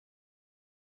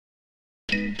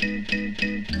And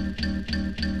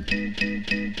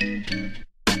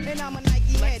I'm a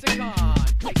Nike head. And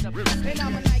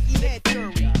I'm a Nike head.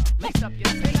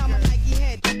 And I'm a Nike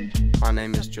head. My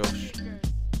name is Josh,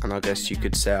 and I guess you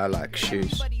could say I like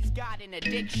shoes. Got an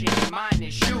addiction, mine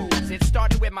is shoes. It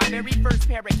started with my very first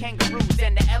pair of kangaroos,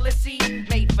 and the LSE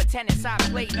made for tennis. I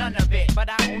played none of it, but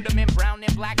I owned them in brown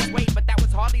and black suede. But that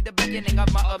was hardly the beginning of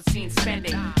my obscene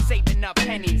spending, saving up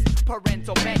pennies,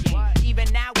 parental begging. Even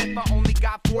now, if I only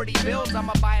got 40 bills,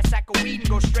 I'ma buy a sack of weed and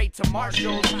go straight to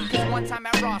Marshall's. Cause one time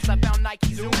at Ross, I found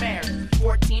Nike Zoom Airs,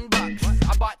 14 bucks.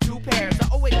 I bought 2 pairs. I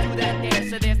always do that there,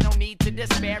 so there's no need to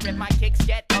despair if my kicks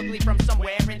get ugly from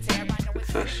somewhere and tear. The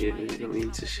first shoe that got me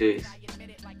into shoes,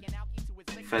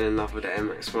 fell in love with the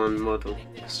MX-1 model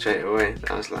straight away.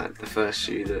 That was like the first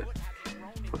shoe that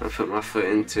when I put my foot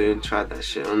into and tried that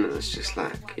shit on, it was just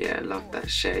like, yeah, I love that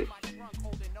shape.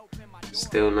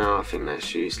 Still now I think that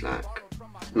shoe's like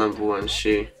 #1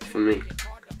 shoe for me.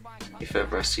 If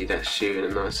ever I see that shoe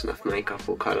in a nice enough makeup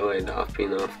or colourway that I've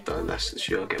been after, that's the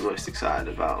shoe I get most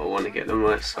excited about or want to get the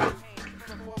most. So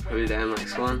probably the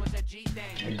MX-1.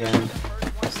 Again,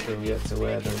 I still yet to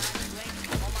wear them.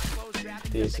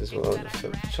 These as well, the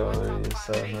Foot Patrol in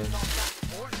Soho.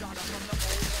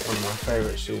 One of my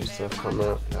favourite shoes to have come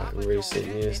out like, in recent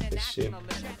years, this shoe.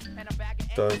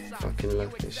 Don't fucking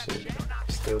love this shoe.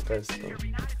 Still does though.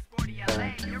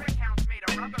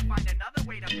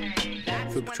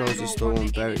 Foot Patrol's a store on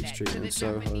Berry Street in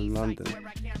Soho in London.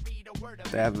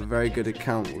 They have a very good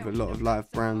account with a lot of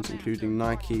live brands including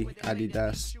Nike,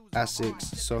 Adidas,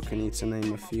 Asics, Saucony to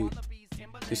name a few.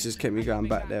 This has kept me going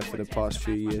back there for the past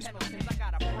few years.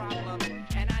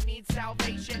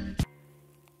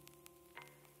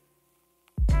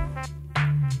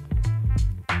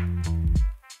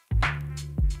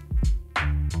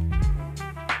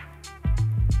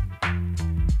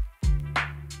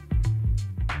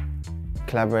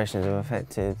 Collaborations have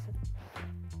affected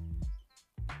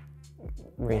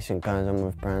recent goings on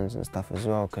with brands and stuff as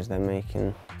well, because they're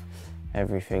making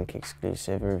everything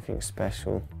exclusive, everything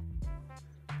special.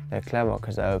 They're clever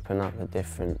because they open up the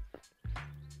different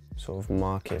sort of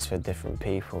markets for different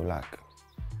people. Like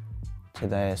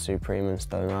today, a Supreme and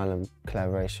Stone Island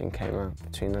collaboration came out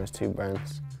between those 2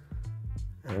 brands.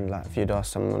 And like if you'd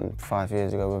asked someone 5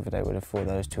 years ago whether they would have thought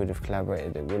those 2 would have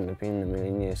collaborated, it wouldn't have been in a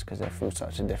million years because they're from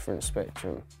such a different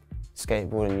spectrum.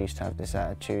 Skateboarding used to have this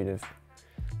attitude of,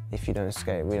 if you don't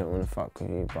skate, we don't want to fuck with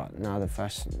you. But now all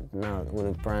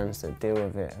the brands that deal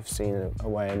with it have seen a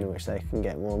way in which they can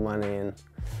get more money and,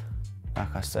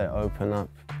 like I said, open up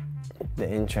the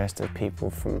interest of people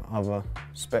from other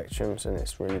spectrums, and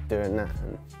it's really doing that.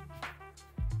 And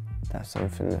that's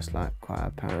something that's like quite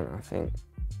apparent, I think.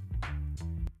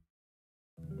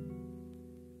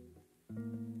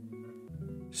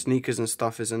 Sneakers and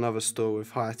Stuff is another store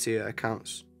with higher tier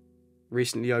accounts.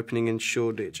 Recently opening in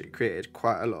Shoreditch, it created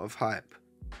quite a lot of hype.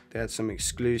 They had some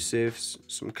exclusives,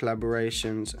 some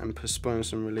collaborations, and postponed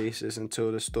some releases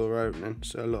until the store opening,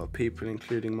 so a lot of people,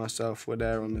 including myself, were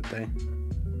there on the day.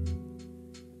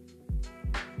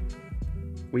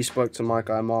 We spoke to my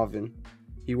guy Marvin.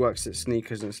 He works at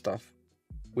Sneakers and Stuff.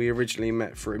 We originally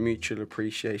met for a mutual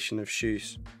appreciation of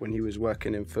shoes when he was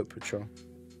working in Foot Patrol.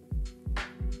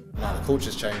 Now the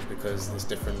culture's changed because there's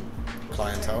different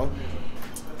clientele.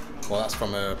 Well, that's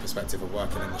from a perspective of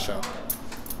working in the shop.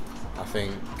 I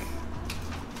think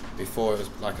before it was,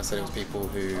 like I said, it was people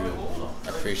who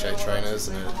appreciate trainers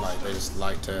and they just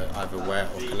like to either wear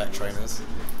or collect trainers.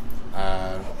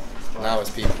 Now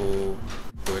it's people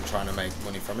who are trying to make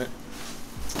money from it.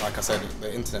 Like I said,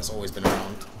 the internet's always been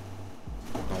around,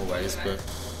 not always, but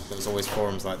there's always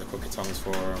forums like the Crooked Tongues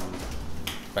forum,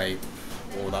 Bape,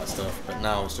 all that stuff. But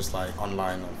now it's just like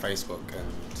online on Facebook and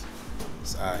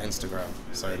Instagram,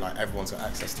 so like everyone's got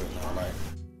access to it now. Like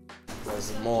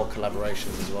there's more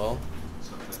collaborations as well,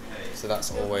 so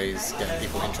that's always getting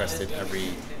people interested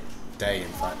every day. In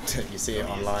fact, you see it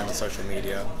online on social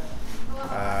media.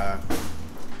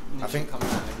 I think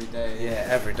every day. Yeah,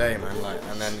 every day, man. Like,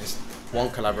 and then one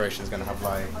collaboration is going to have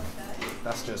like,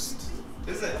 that's just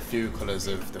a few colours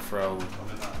of the Throw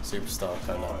Superstar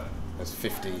colour. There's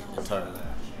 50 in total.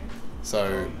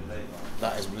 So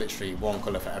that is literally one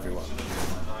colour for everyone.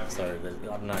 So I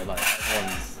don't know, like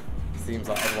seems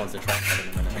like everyone's a trendsetter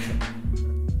in a minute.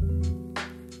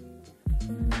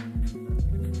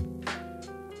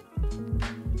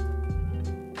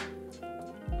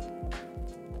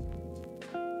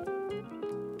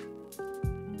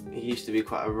 It used to be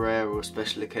quite a rare or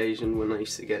special occasion when I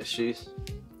used to get shoes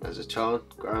as a child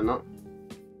growing up.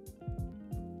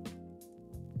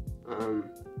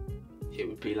 It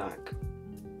would be like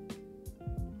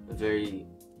a very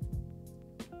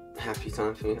happy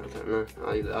time for me, I don't know.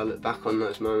 I look back on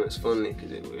those moments fondly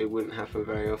because it wouldn't happen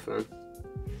very often.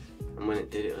 And when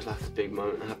it did, it was like a big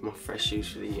moment. I had my fresh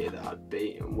shoes for the year that I'd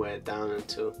beat and wear down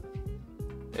until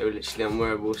they were literally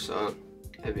unwearable, so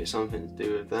maybe it's something to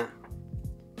do with that.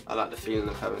 I like the feeling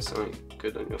of having something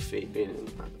good on your feet,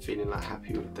 feeling like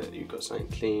happy with that you got something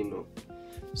clean or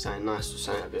something nice or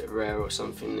something a bit rare or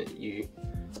something that you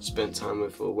spent time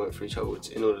with or went through trouble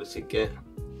in order to get.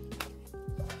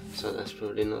 So that's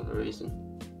probably another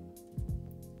reason.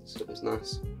 So it's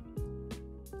nice.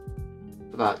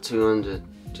 About 200,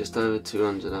 just over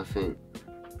 200 I think.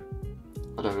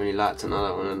 I don't really like to know, I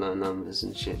don't want to know numbers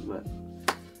and shit, but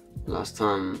last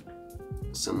time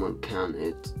someone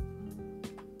counted,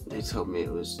 they told me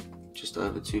it was just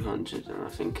over 200, and I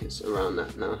think it's around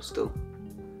that now still.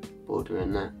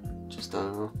 Bordering that, just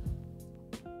over.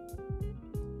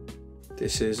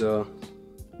 This is a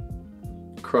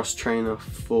cross trainer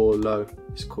 4 low,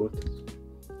 it's called,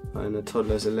 and a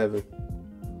toddler's 11.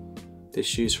 This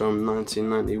shoe's from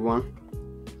 1991.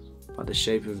 By the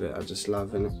shape of it, I just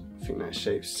love it. I think that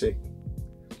shape's sick.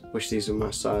 Wish these were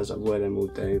my size, I'd wear them all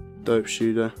day. Dope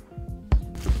shoe though.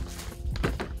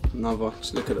 Another,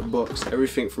 just look at the box.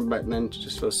 Everything from back then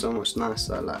just feels so much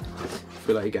nicer. I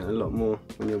feel like you're getting a lot more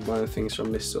when you're buying things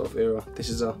from this sort of era. This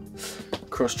is a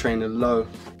cross trainer low,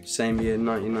 same year,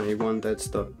 1991, dead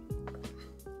stock.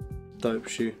 Dope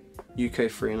shoe, UK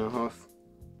 3.5.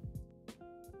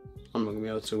 I'm not gonna be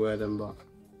able to wear them, but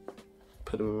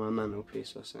put them on my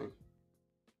mantelpiece or something.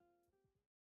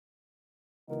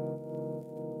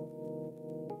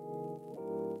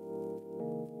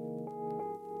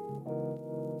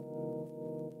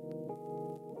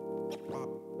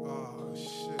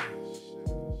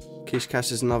 Kish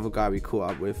Cash is another guy we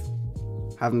caught up with.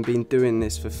 Having been doing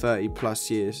this for 30+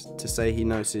 years, to say he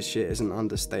knows his shit is an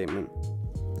understatement.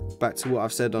 Back to what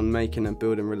I've said on making and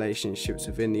building relationships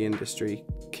within the industry,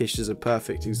 Kish is a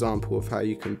perfect example of how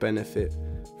you can benefit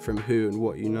from who and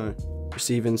what you know.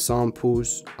 Receiving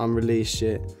samples, unreleased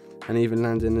shit, and even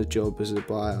landing a job as a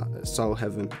buyer at Soul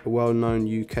Heaven, a well-known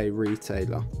UK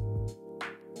retailer.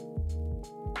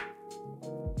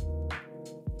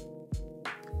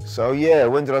 So yeah,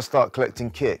 when did I start collecting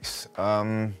kicks?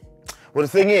 Well, the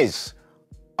thing is,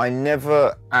 I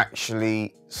never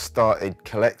actually started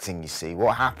collecting, you see.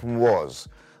 What happened was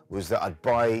that I'd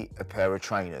buy a pair of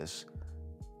trainers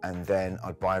and then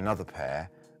I'd buy another pair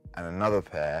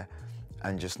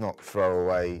and just not throw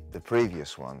away the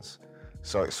previous ones.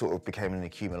 So it sort of became an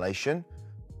accumulation.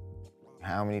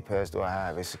 How many pairs do I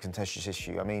have? It's a contentious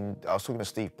issue. I mean, I was talking to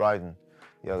Steve Bryden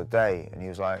the other day and he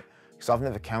was like, because I've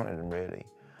never counted them really.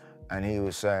 And he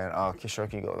was saying, oh, Kish,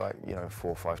 you got like, 4,000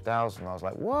 or 5,000. I was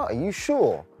like, what, are you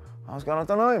sure? I was going, I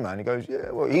don't know, man. He goes,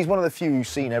 yeah, well, he's one of the few who's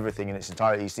seen everything in its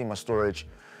entirety. He's seen my storage,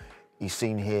 he's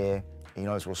seen here, he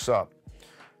knows what's up.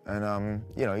 And,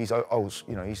 he's old,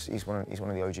 he's one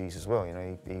of the OGs as well.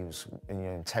 He was an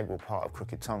integral part of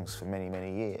Crooked Tongues for many,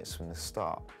 many years from the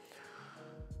start.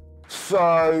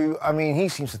 So, I mean, he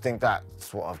seems to think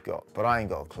that's what I've got, but I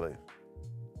ain't got a clue.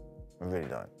 I really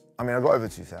don't. I mean, I've got over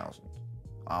 2,000.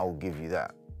 I'll give you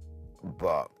that.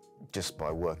 But just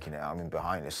by working it out, I mean,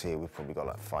 behind us here, we've probably got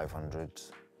like 500,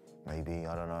 maybe,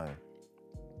 I don't know.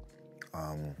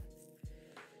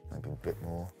 Maybe a bit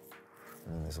more.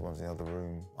 And then there's the ones in the other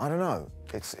room. I don't know.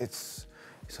 It's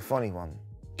a funny one.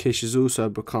 Kish has also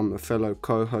become a fellow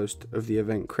co-host of the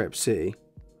event Crep City,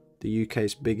 the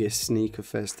UK's biggest sneaker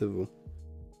festival.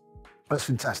 That's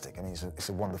fantastic. I mean, it's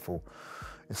a wonderful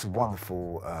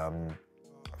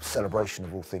celebration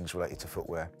of all things related to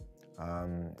footwear.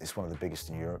 It's one of the biggest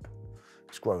in Europe.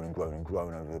 It's grown and grown and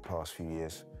grown over the past few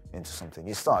years into something.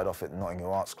 It started off at Notting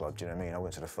Hill Arts Club, do you know what I mean? I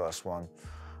went to the first one.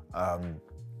 Yeah,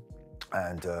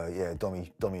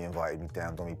 Dommy invited me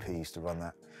down, Dommy P used to run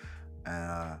that.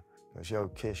 And he goes, yo,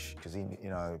 Kish, because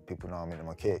people know I'm into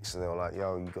my kicks, so they were like,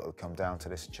 yo, you got to come down to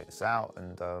this and check this out.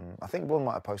 And I think one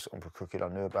might have posted on Crooked, I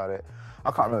knew about it.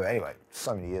 I can't remember, anyway,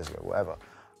 so many years ago, whatever.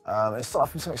 It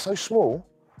started from something so small,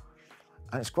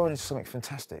 and it's grown into something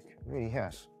fantastic, it really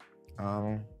has.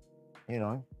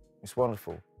 It's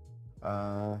wonderful.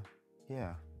 Yeah,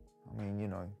 I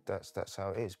mean, that's how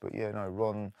it is. But yeah, no,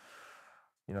 Ron,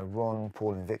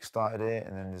 Paul and Vic started it,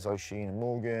 and then there's Oisin and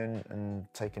Morgan, and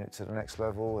taking it to the next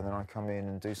level, and then I come in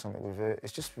and do something with it.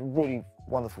 It's just a really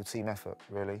wonderful team effort,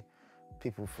 really.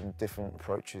 People from different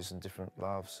approaches and different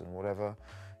loves and whatever,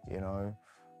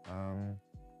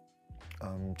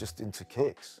 just into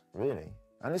kicks, really.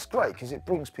 And it's great, because it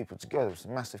brings people together. It's a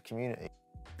massive community.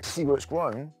 To see where it's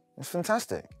grown, it's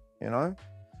fantastic, You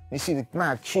see the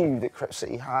mad queue that Crep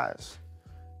City has,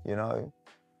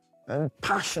 And and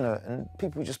passionate, and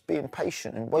people just being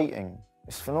patient and waiting.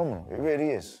 It's phenomenal, it really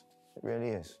is, it really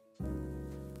is.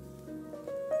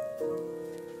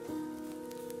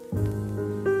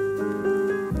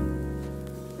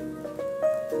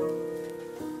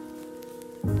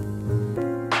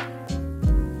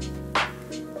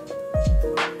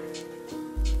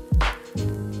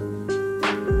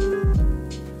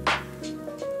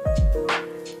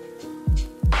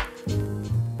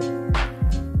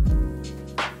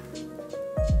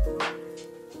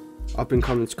 I've been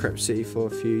coming to Crep City for a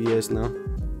few years now.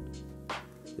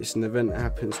 It's an event that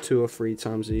happens 2 or 3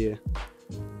 times a year.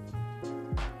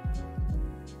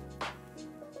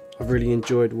 I've really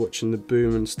enjoyed watching the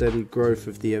boom and steady growth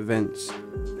of the events,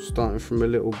 starting from a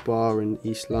little bar in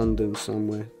East London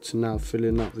somewhere to now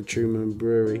filling up the Truman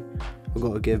Brewery. I've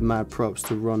got to give mad props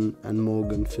to Ron and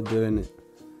Morgan for doing it.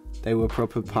 They were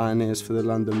proper pioneers for the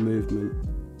London movement,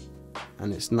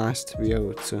 and it's nice to be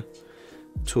able to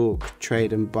talk,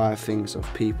 trade and buy things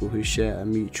off people who share a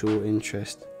mutual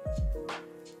interest.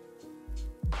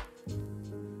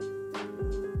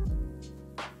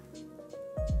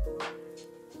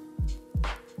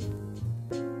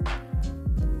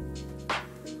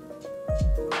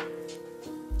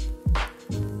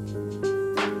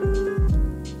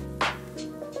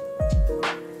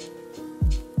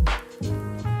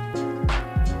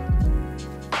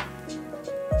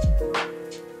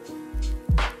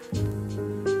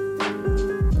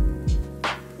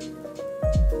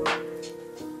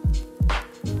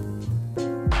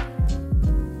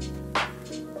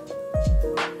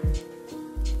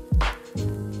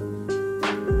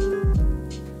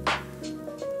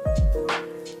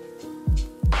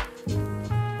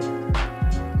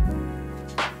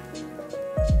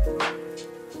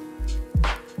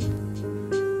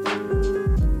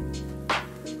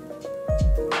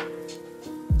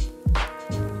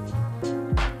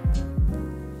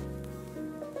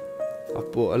 I've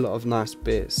bought a lot of nice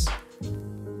bits,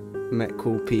 met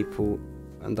cool people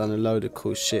and done a load of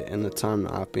cool shit in the time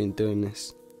that I've been doing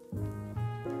this.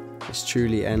 It's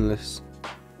truly endless,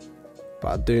 but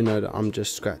I do know that I'm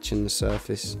just scratching the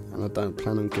surface and I don't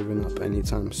plan on giving up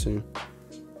anytime soon.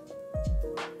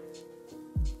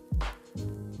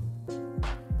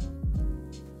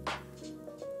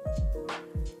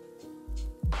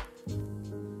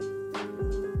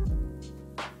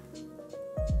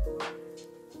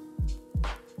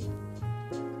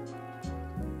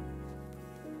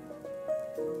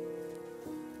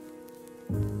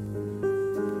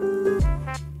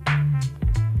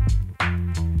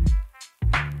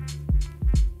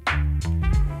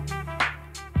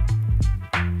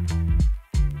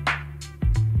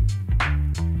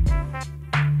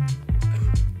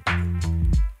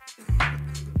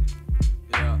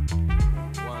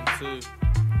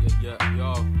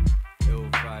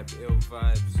 Ill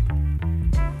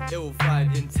vibes. Ill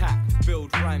vibe intact,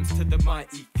 build rhymes to the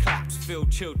mighty claps. Feel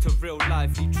chill to real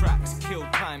lively tracks. Kill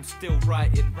time, still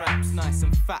writing raps. Nice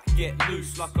and fat, get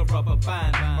loose like a rubber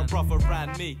band. My brother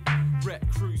ran me. Red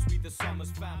Cruz, we the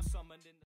Summers fam.